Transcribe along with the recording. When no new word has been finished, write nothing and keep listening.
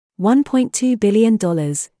$1.2 billion,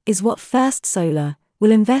 is what First Solar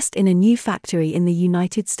will invest in a new factory in the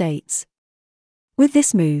United States. With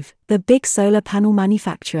this move, the big solar panel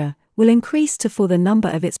manufacturer will increase to four the number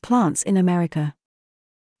of its plants in America.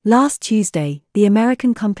 Last Tuesday, the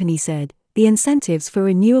American company said, the incentives for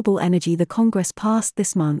renewable energy the Congress passed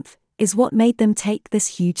this month is what made them take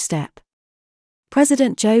this huge step.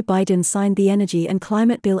 President Joe Biden signed the Energy and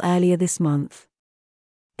Climate Bill earlier this month.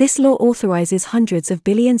 This law authorizes hundreds of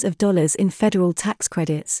billions of dollars in federal tax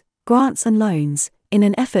credits, grants and loans, in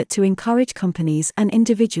an effort to encourage companies and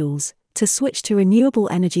individuals to switch to renewable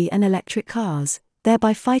energy and electric cars,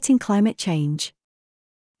 thereby fighting climate change.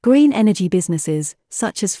 Green energy businesses,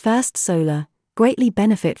 such as First Solar, greatly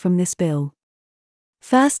benefit from this bill.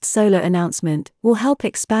 First Solar announcement will help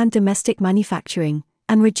expand domestic manufacturing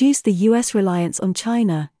and reduce the U.S. reliance on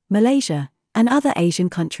China, Malaysia, and other Asian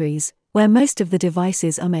countries, where most of the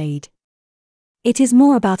devices are made. It is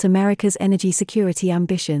more about America's energy security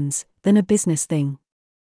ambitions than a business thing.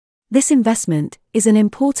 This investment is an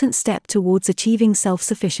important step towards achieving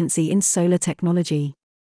self-sufficiency in solar technology.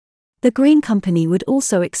 The Green Company would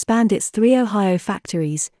also expand its 3 Ohio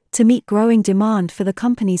factories to meet growing demand for the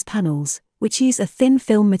company's panels, which use a thin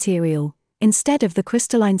film material instead of the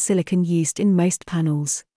crystalline silicon used in most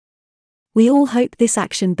panels. We all hope this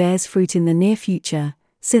action bears fruit in the near future,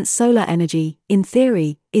 since solar energy, in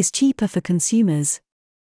theory, is cheaper for consumers.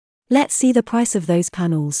 Let's see the price of those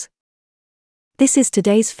panels. This is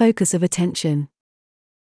today's focus of attention.